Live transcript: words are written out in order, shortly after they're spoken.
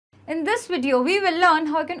In this video, we will learn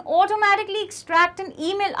how you can automatically extract an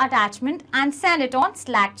email attachment and send it on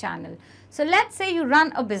Slack channel. So let's say you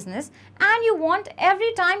run a business and you want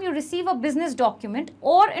every time you receive a business document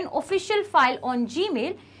or an official file on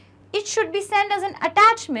Gmail, it should be sent as an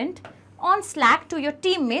attachment on Slack to your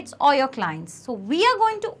teammates or your clients. So we are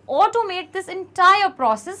going to automate this entire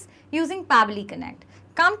process using Pabbly Connect.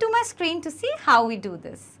 Come to my screen to see how we do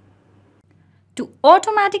this. To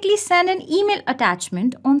automatically send an email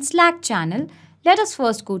attachment on Slack channel, let us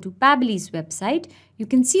first go to Pabbly's website. You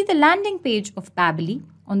can see the landing page of Pabbly.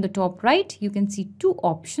 On the top right, you can see two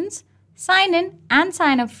options, sign in and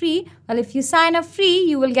sign up free. Well, if you sign up free,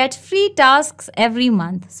 you will get free tasks every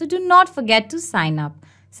month. So do not forget to sign up.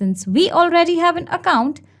 Since we already have an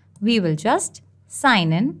account, we will just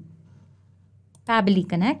sign in, Pabbly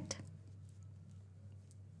Connect.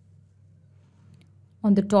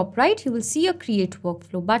 On the top right, you will see a Create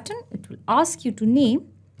Workflow button. It will ask you to name.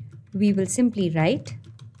 We will simply write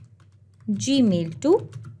Gmail to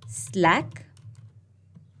Slack.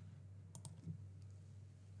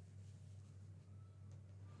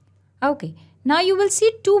 Okay, now you will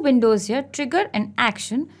see two windows here, trigger and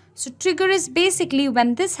action. So trigger is basically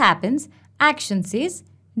when this happens, action says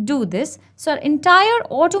do this. So our entire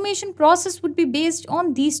automation process would be based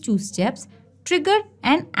on these two steps, trigger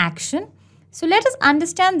and action. So let us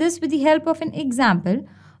understand this with the help of an example.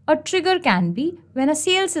 A trigger can be when a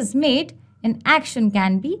sales is made, an action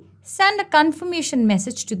can be send a confirmation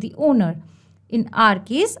message to the owner. In our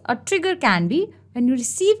case, a trigger can be when you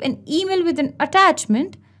receive an email with an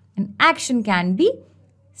attachment, an action can be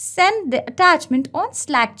send the attachment on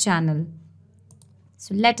Slack channel.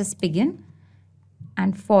 So let us begin.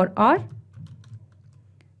 And for our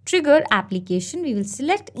trigger application, we will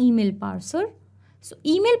select email parser. So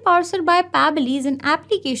email parser by Pabbly is an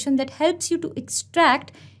application that helps you to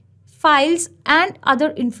extract files and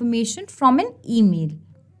other information from an email.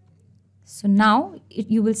 So now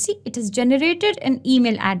you will see it has generated an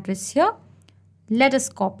email address here. Let us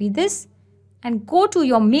copy this and go to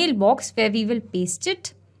your mailbox where we will paste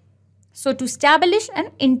it. So to establish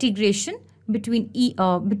an integration between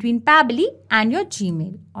Pabbly and your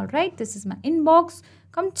Gmail. Alright, this is my inbox.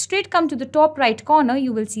 Come to the top right corner,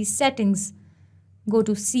 you will see settings. Go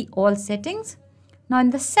to see all settings. Now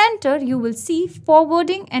in the center, you will see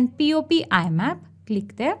forwarding and POP IMAP.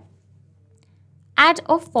 Click there. Add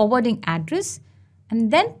a forwarding address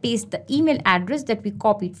and then paste the email address that we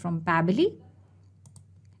copied from Pabbly.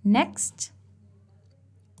 Next.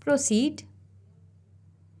 Proceed.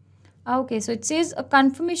 Okay, so it says a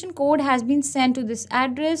confirmation code has been sent to this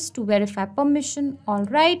address to verify permission. All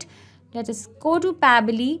right, let us go to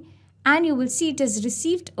Pabbly and you will see it has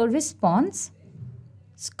received a response.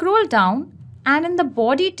 Scroll down and in the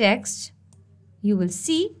body text, you will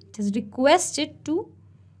see it has requested to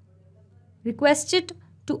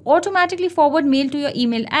automatically forward mail to your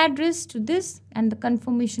email address to this, and the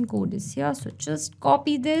confirmation code is here. So just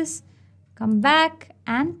copy this, come back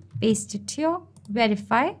and paste it here,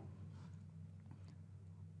 verify.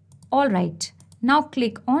 All right, now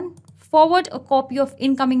click on forward a copy of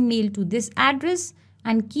incoming mail to this address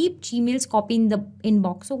and keep Gmail's copy in the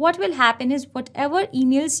inbox. So what will happen is whatever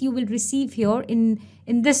emails you will receive here in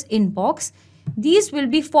this inbox, these will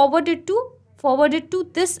be forwarded to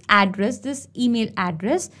this address, this email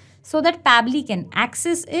address, so that Pabbly can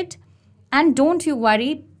access it. And don't you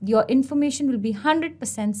worry, your information will be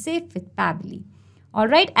 100% safe with Pabbly. All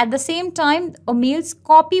right, at the same time, a mail's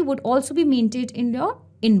copy would also be maintained in your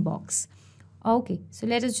inbox. Okay, so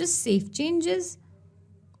let us just save changes.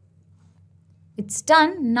 It's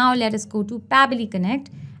done. Now let us go to Pabbly Connect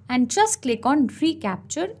and just click on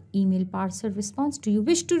recapture email parser response. Do you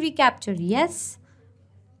wish to recapture? Yes.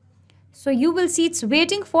 So you will see it's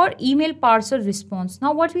waiting for email parser response.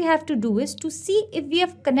 Now what we have to do is to see if we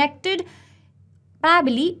have connected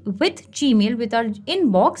Pabbly with Gmail with our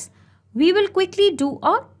inbox. We will quickly do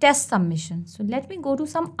a test submission. So let me go to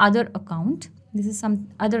some other account. This is some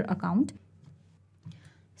other account.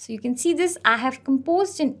 So you can see this. I have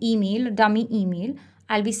composed an email, a dummy email.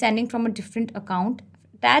 I'll be sending from a different account.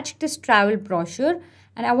 Attach this travel brochure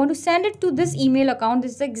and I want to send it to this email account.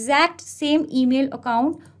 This is the exact same email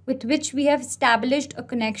account with which we have established a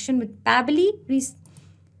connection with Pabbly.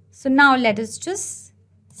 So now let us just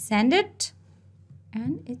send it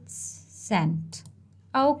and it's sent.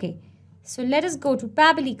 Okay. So let us go to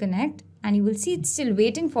Pabbly Connect and you will see it's still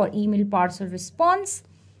waiting for email parser response.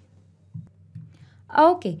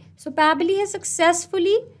 Okay, so Pabbly has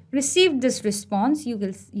successfully received this response. You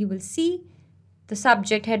will see the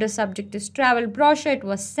subject, header subject is travel brochure. It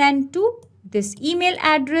was sent to this email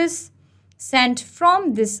address, sent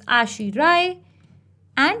from this Ashi Rai.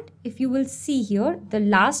 And if you will see here, the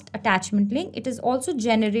last attachment link, it has also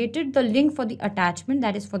generated the link for the attachment,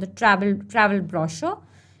 that is for the travel brochure.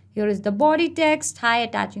 Here is the body text. Hi,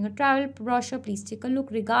 attaching a travel brochure. Please take a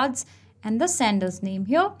look. Regards, and the sender's name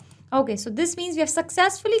here. Okay, so this means we have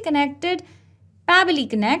successfully connected Pabbly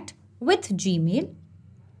Connect with Gmail.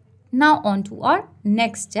 Now on to our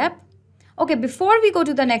next step. Okay, before we go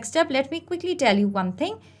to the next step, let me quickly tell you one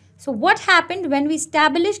thing. So what happened when we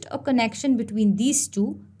established a connection between these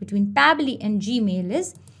two, between Pabbly and Gmail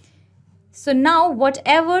is, so now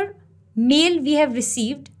whatever mail we have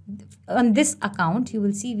received on this account, you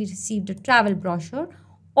will see we received a travel brochure,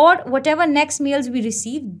 or whatever next mails we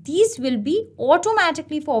receive, these will be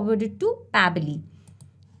automatically forwarded to Pabbly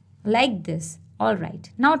like this. All right,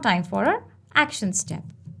 now time for our action step.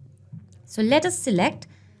 So let us select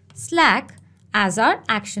Slack as our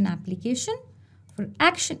action application. For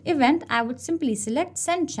action event, I would simply select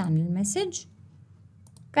send channel message,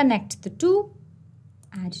 connect the two,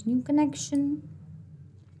 add new connection.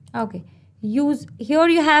 Okay, here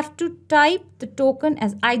you have to type the token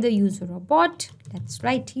as either user or bot. Let's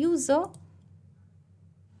write user.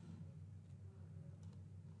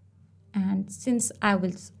 And since I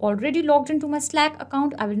was already logged into my Slack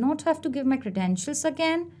account, I will not have to give my credentials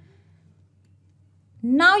again.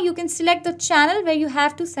 Now you can select the channel where you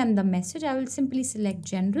have to send the message. I will simply select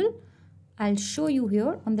general. I'll show you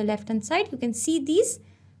here on the left hand side. You can see these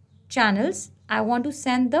channels. I want to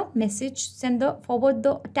send the message, forward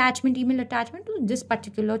the attachment, email attachment to this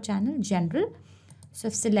particular channel, general. So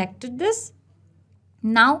I've selected this.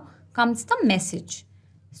 Now comes the message.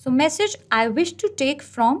 So message I wish to take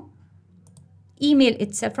from email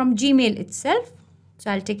itself, from Gmail itself. So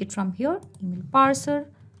I'll take it from here, email parser.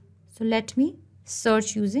 So let me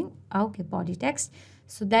search using body text.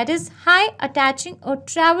 So that is, hi, attaching a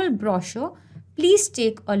travel brochure. Please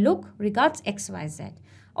take a look. Regards, XYZ.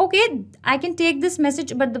 Okay, I can take this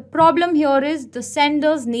message, but the problem here is the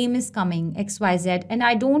sender's name is coming, XYZ, and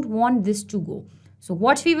I don't want this to go. So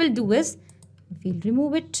what we will do is, we'll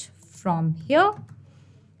remove it from here,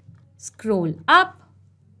 scroll up,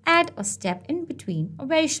 add a step in between, a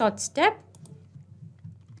very short step.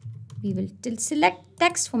 We will select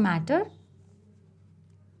text formatter.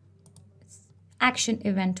 Action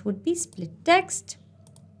event would be split text,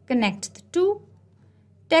 connect the two,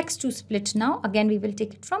 text to split now. Again, we will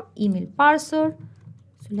take it from email parser.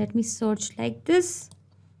 So let me search like this.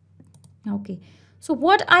 Okay. So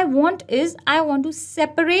what I want is, I want to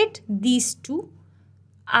separate these two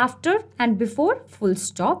after and before full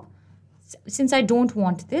stop. Since I don't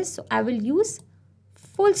want this, so I will use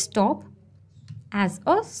full stop as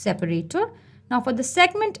a separator. Now for the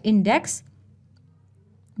segment index,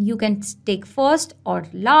 you can take first or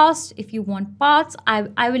last. If you want paths,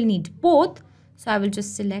 I will need both. So I will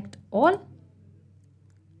just select all.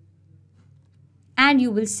 And you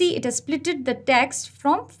will see it has splitted the text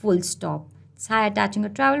from full stop. It's hi, attaching a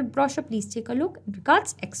travel brochure. Please take a look.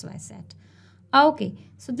 Regards, XYZ. Okay,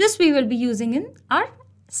 so this we will be using in our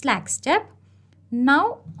Slack step.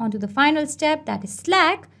 Now on to the final step, that is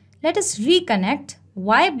Slack. Let us reconnect.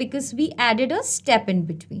 Why? Because we added a step in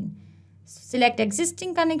between. Select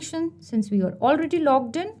existing connection since we are already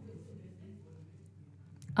logged in.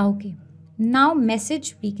 Okay, now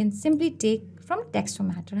message we can simply take from text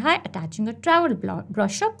formatter. Hi, attaching a travel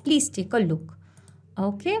brochure. Please take a look.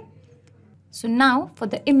 Okay, so now for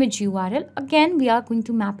the image URL, again we are going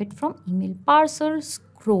to map it from email parser.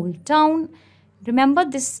 Scroll down. Remember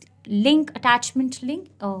this link, attachment link,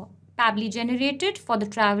 Pabbly generated for the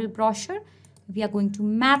travel brochure. We are going to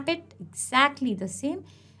map it exactly the same.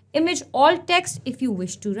 Image alt text, if you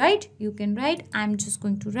wish to write, you can write. I'm just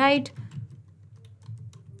going to write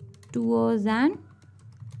tours and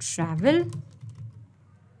travel.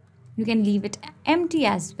 You can leave it empty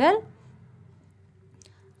as well.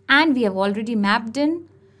 And we have already mapped in.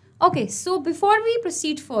 Okay, so before we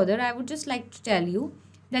proceed further, I would just like to tell you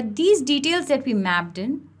that these details that we mapped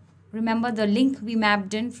in, remember the link we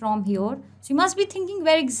mapped in from here. So you must be thinking,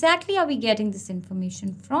 where exactly are we getting this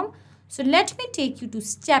information from? So let me take you to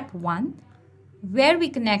step 1, where we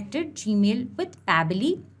connected Gmail with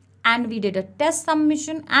Pabbly and we did a test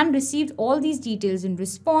submission and received all these details in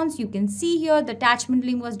response. You can see here the attachment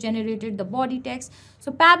link was generated, the body text.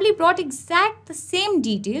 So Pabbly brought exact the same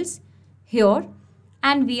details here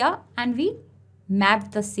and we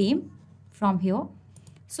mapped the same from here.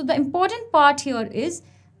 So the important part here is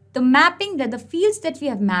the mapping, that the fields that we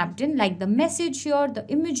have mapped in, like the message here, the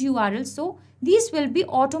image URL. So these will be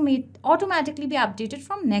automatically be updated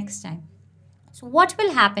from next time. So what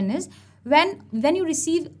will happen is when you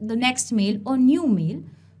receive the next mail or new mail,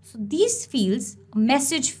 so these fields,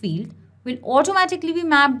 message field will automatically be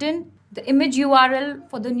mapped in. The image URL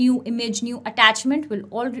for the new image, new attachment will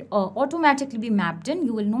automatically be mapped in.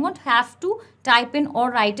 You will not have to type in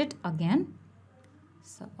or write it again.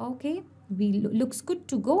 So, okay, looks good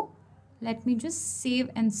to go. Let me just save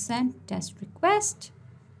and send test request.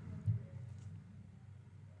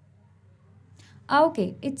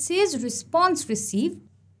 Okay, it says response received.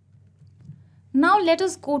 Now let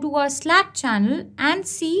us go to our Slack channel and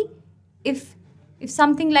see if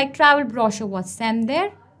something like travel brochure was sent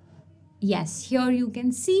there. Yes, here you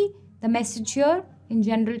can see the message here in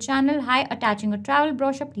general channel. Hi, attaching a travel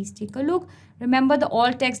brochure. Please take a look. Remember the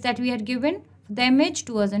alt text that we had given for the image,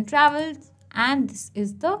 tours and travels. And this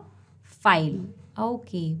is the file.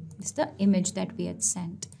 Okay, this is the image that we had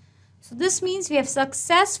sent. So this means we have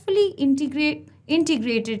successfully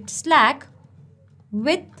integrated Slack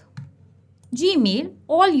with Gmail,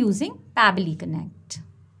 all using Pabbly Connect.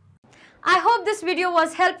 I hope this video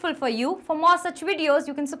was helpful for you. For more such videos,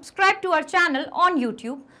 you can subscribe to our channel on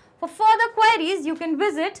YouTube. For further queries, you can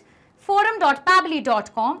visit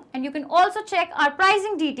forum.pabbly.com and you can also check our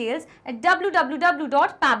pricing details at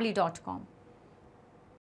www.pabbly.com.